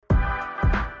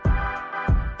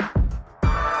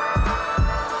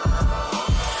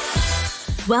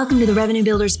Welcome to the Revenue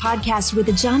Builders Podcast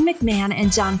with John McMahon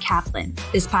and John Kaplan.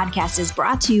 This podcast is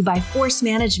brought to you by Force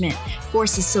Management.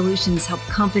 Force's solutions help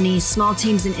companies, small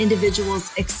teams, and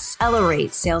individuals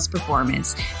accelerate sales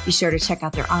performance. Be sure to check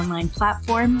out their online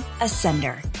platform,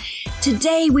 Ascender.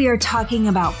 Today, we are talking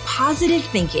about positive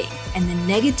thinking and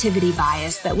the negativity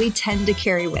bias that we tend to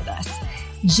carry with us.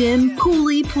 Jim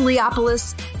Pouli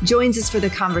joins us for the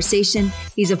conversation.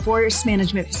 He's a force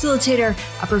management facilitator,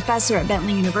 a professor at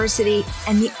Bentley University,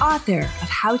 and the author of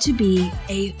How to Be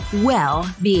a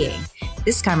Well-Being.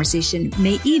 This conversation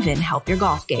may even help your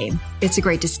golf game. It's a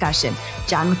great discussion.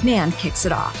 John McMahon kicks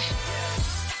it off.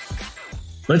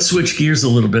 Let's switch gears a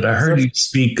little bit. I heard you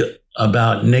speak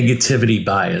about negativity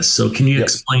bias. So can you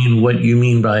explain what you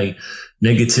mean by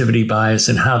negativity bias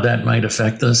and how that might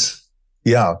affect us?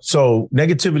 Yeah. So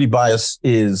negativity bias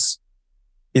is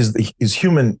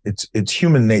human. It's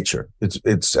human nature.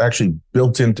 It's actually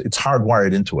built into, it's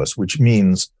hardwired into us, which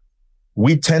means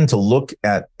we tend to look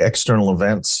at external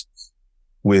events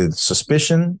with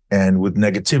suspicion and with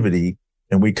negativity,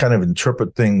 and we kind of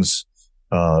interpret things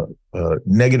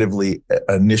negatively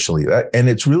initially. And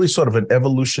it's really sort of an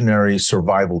evolutionary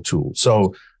survival tool.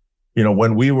 So,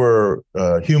 when we were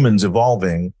humans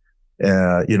evolving,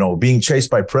 being chased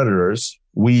by predators,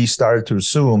 we started to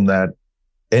assume that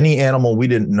any animal we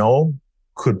didn't know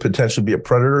could potentially be a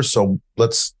predator. So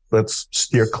let's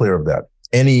steer clear of that.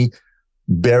 Any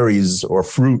berries or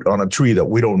fruit on a tree that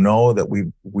we don't know, that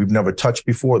we've never touched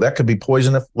before, that could be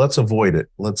poisonous. Let's avoid it.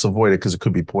 Because it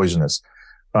could be poisonous.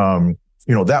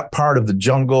 That part of the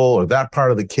jungle or that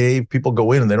part of the cave, people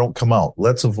go in and they don't come out.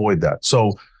 Let's avoid that.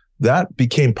 So that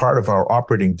became part of our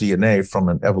operating DNA from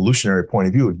an evolutionary point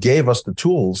of view. It gave us the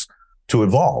tools to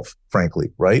evolve,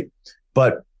 frankly, right?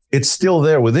 But it's still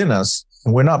there within us,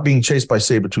 and we're not being chased by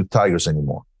saber-toothed tigers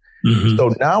anymore. Mm-hmm. So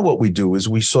now what we do is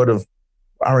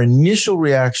our initial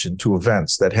reaction to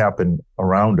events that happen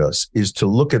around us is to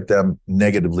look at them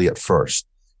negatively at first.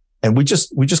 And we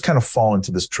just kind of fall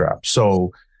into this trap.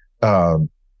 So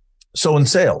in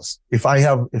sales, if I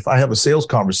have a sales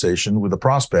conversation with a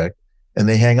prospect and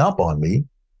they hang up on me,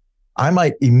 I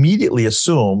might immediately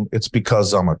assume it's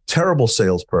because I'm a terrible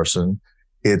salesperson.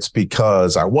 It's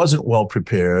because I wasn't well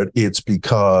prepared. It's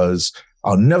because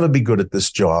I'll never be good at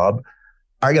this job.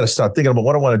 I got to start thinking about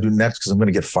what I want to do next because I'm going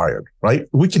to get fired, right?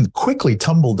 We can quickly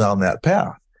tumble down that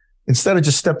path instead of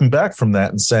just stepping back from that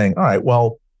and saying, all right,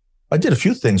 well, I did a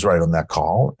few things right on that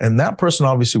call, and that person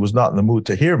obviously was not in the mood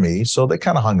to hear me, so they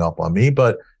kind of hung up on me.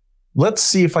 But let's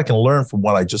see if I can learn from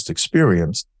what I just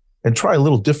experienced and try a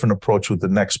little different approach with the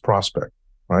next prospect,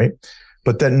 right?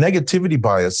 But that negativity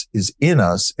bias is in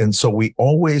us. And so we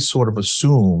always sort of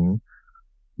assume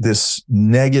this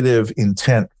negative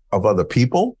intent of other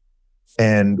people.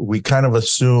 And we kind of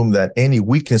assume that any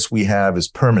weakness we have is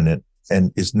permanent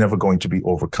and is never going to be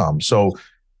overcome. So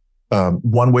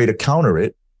one way to counter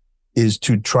it is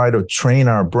to try to train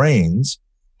our brains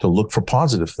to look for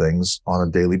positive things on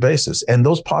a daily basis. And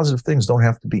those positive things don't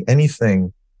have to be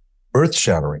anything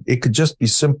earth-shattering. It could just be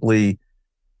simply,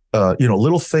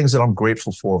 little things that I'm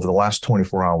grateful for over the last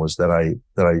 24 hours that I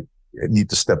need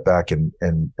to step back and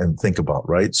think about,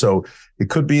 right? So it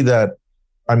could be that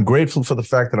I'm grateful for the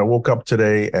fact that I woke up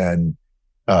today and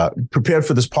prepared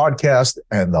for this podcast,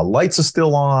 and the lights are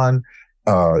still on.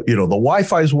 The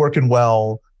Wi-Fi is working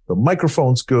well. The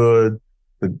microphone's good.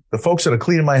 The folks that are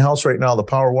cleaning my house right now, the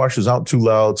power washer's out too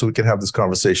loud, so we can have this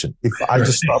conversation. If I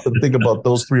just stop and think about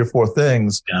those 3 or 4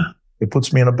 things, it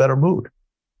puts me in a better mood.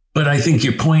 But I think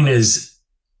your point is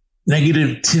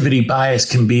negativity bias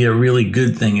can be a really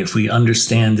good thing if we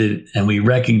understand it and we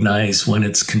recognize when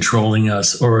it's controlling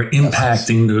us or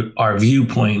impacting our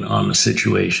viewpoint on the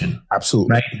situation.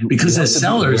 Absolutely. Right? Because as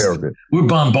sellers, we're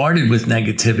bombarded with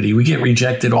negativity. We get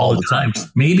rejected all the time,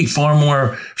 maybe far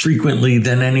more frequently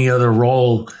than any other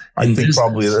role. I think business.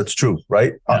 Probably that's true,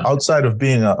 right? Yeah. Outside of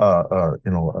being a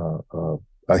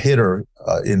hitter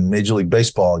in Major League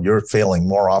Baseball, you're failing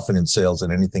more often in sales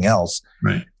than anything else.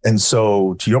 Right. And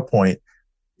so to your point,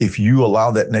 if you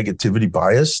allow that negativity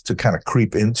bias to kind of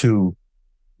creep into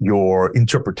your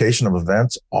interpretation of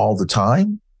events all the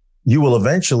time, you will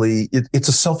eventually, it's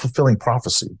a self-fulfilling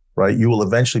prophecy, right? You will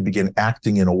eventually begin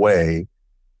acting in a way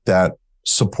that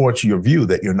supports your view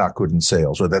that you're not good in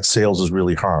sales, or that sales is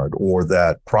really hard, or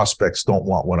that prospects don't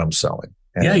want what I'm selling.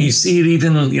 And you see it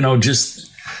even,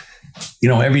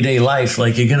 everyday life.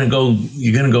 Like you're going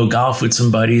to go golf with some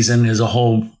buddies and there's a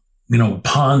whole,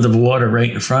 pond of water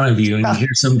right in front of you. And you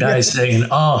hear some guy saying,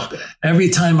 every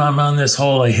time I'm on this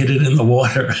hole, I hit it in the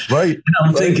water. Right. And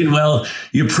I'm thinking, well,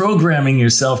 you're programming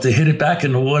yourself to hit it back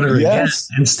in the water again.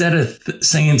 Instead of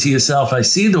saying to yourself, I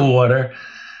see the water,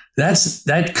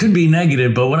 that could be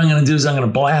negative, but what I'm going to do is I'm going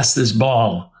to blast this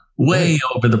ball way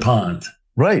over the pond.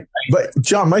 Right. But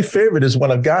John, my favorite is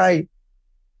when a guy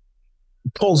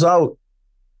pulls out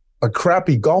a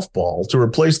crappy golf ball to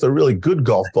replace the really good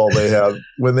golf ball they have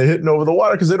when they're hitting over the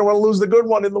water because they don't want to lose the good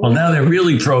one in the water. Well, now they're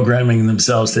really programming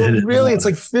themselves to hit it. Really, it's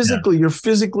like physically, you're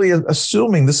physically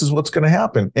assuming this is what's going to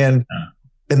happen. And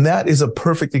that is a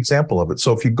perfect example of it.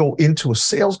 So if you go into a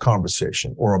sales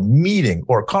conversation or a meeting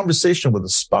or a conversation with a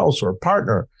spouse or a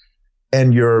partner,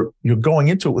 and you're going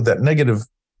into it with that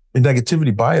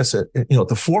negativity bias at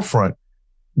the forefront,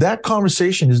 that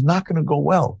conversation is not going to go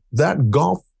well. That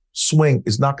golf swing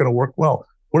is not going to work well.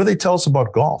 What do they tell us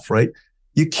about golf, right?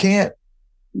 You got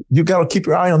to keep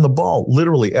your eye on the ball,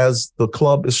 literally, as the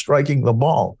club is striking the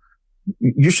ball.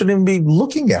 You shouldn't even be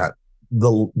looking at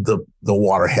the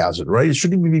water hazard, right? It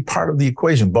shouldn't even be part of the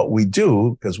equation, but we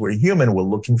do because we're human. We're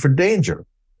looking for danger.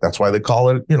 That's why they call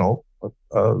it,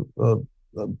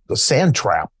 a sand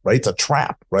trap, right? It's a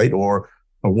trap, right? Or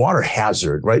a water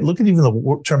hazard, right? Look at even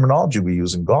the terminology we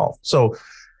use in golf. So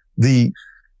the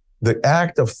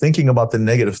act of thinking about the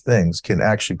negative things can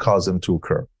actually cause them to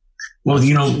occur. Well,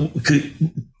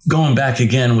 going back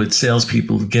again with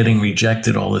salespeople getting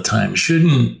rejected all the time,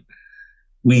 shouldn't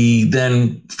we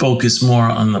then focus more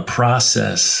on the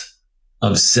process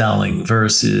of selling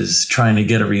versus trying to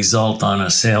get a result on a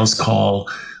sales call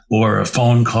or a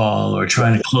phone call or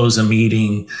trying to close a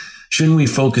meeting? Shouldn't we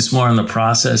focus more on the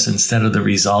process instead of the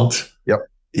result? Yep.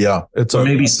 Yeah.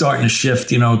 Maybe starting to shift,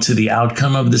 to the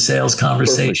outcome of the sales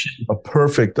conversation.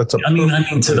 Perfect. I mean,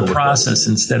 to the process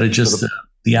instead of just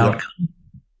the outcome.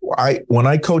 When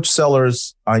I coach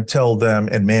sellers, I tell them,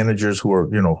 and managers who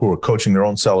are coaching their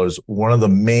own sellers, one of the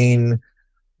main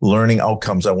learning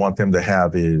outcomes I want them to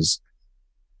have is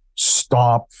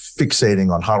stop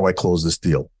fixating on how do I close this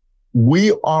deal.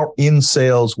 We are in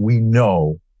sales. We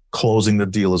know closing the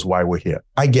deal is why we're here.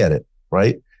 I get it,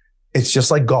 right? It's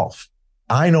just like golf.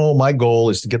 I know my goal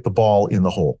is to get the ball in the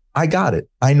hole. I got it.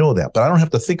 I know that, but I don't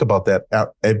have to think about that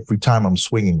every time I'm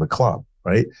swinging the club,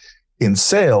 right? In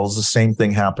sales, the same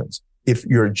thing happens. If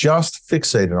you're just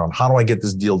fixated on how do I get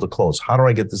this deal to close? How do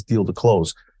I get this deal to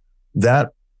close?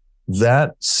 That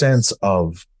sense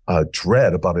of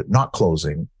dread about it not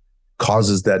closing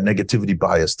causes that negativity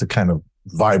bias to kind of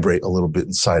vibrate a little bit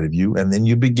inside of you. And then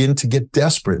you begin to get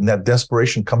desperate, and that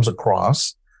desperation comes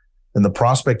across, and the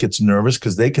prospect gets nervous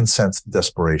because they can sense the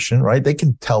desperation, right? They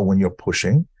can tell when you're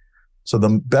pushing. So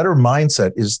the better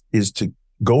mindset is to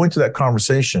go into that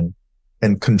conversation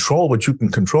and control what you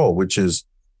can control, which is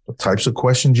the types of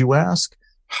questions you ask,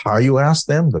 how you ask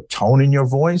them, the tone in your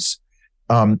voice.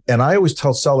 And I always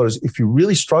tell sellers, if you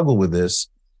really struggle with this,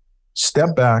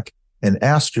 step back and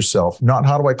ask yourself, not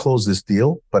how do I close this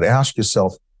deal, but ask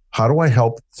yourself, how do I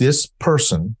help this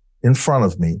person in front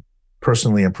of me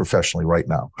personally and professionally right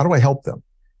now? How do I help them?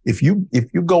 If you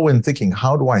go in thinking,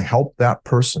 how do I help that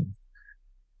person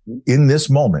in this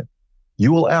moment,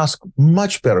 you will ask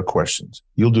much better questions.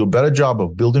 You'll do a better job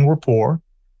of building rapport.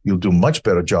 You'll do a much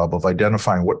better job of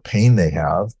identifying what pain they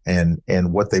have and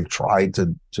what they've tried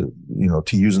to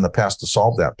use in the past to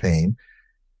solve that pain.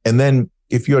 And then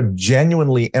if you're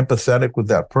genuinely empathetic with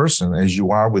that person, as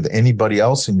you are with anybody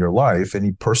else in your life,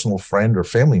 any personal friend or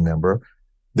family member,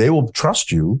 they will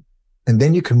trust you. And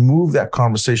then you can move that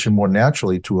conversation more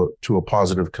naturally to a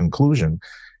positive conclusion.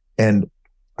 And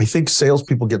I think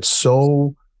salespeople get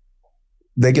so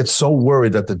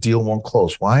worried that the deal won't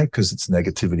close. Why? Because it's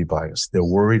negativity bias. They're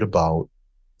worried about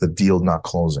the deal not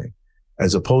closing,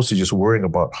 as opposed to just worrying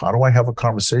about how do I have a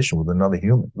conversation with another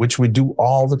human, which we do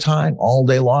all the time, all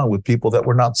day long with people that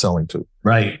we're not selling to.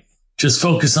 Right. Just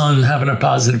focus on having a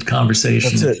positive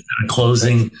conversation instead of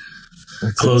closing,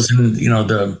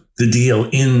 the deal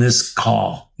in this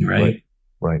call. Right.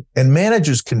 Right. And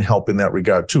managers can help in that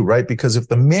regard too, right? Because if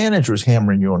the manager is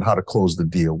hammering you on how to close the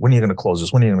deal, when are you going to close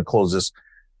this? When are you going to close this?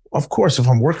 Of course, if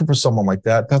I'm working for someone like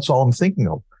that, that's all I'm thinking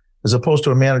of, as opposed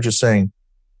to a manager saying,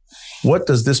 what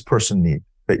does this person need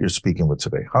that you're speaking with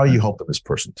today? How are you helping this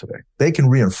person today? They can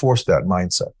reinforce that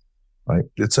mindset, right?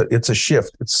 It's a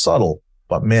shift. It's subtle,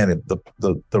 but man,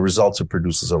 the results it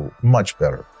produces are much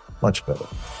better, much better.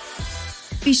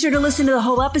 Be sure to listen to the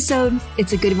whole episode.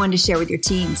 It's a good one to share with your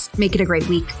teams. Make it a great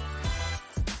week.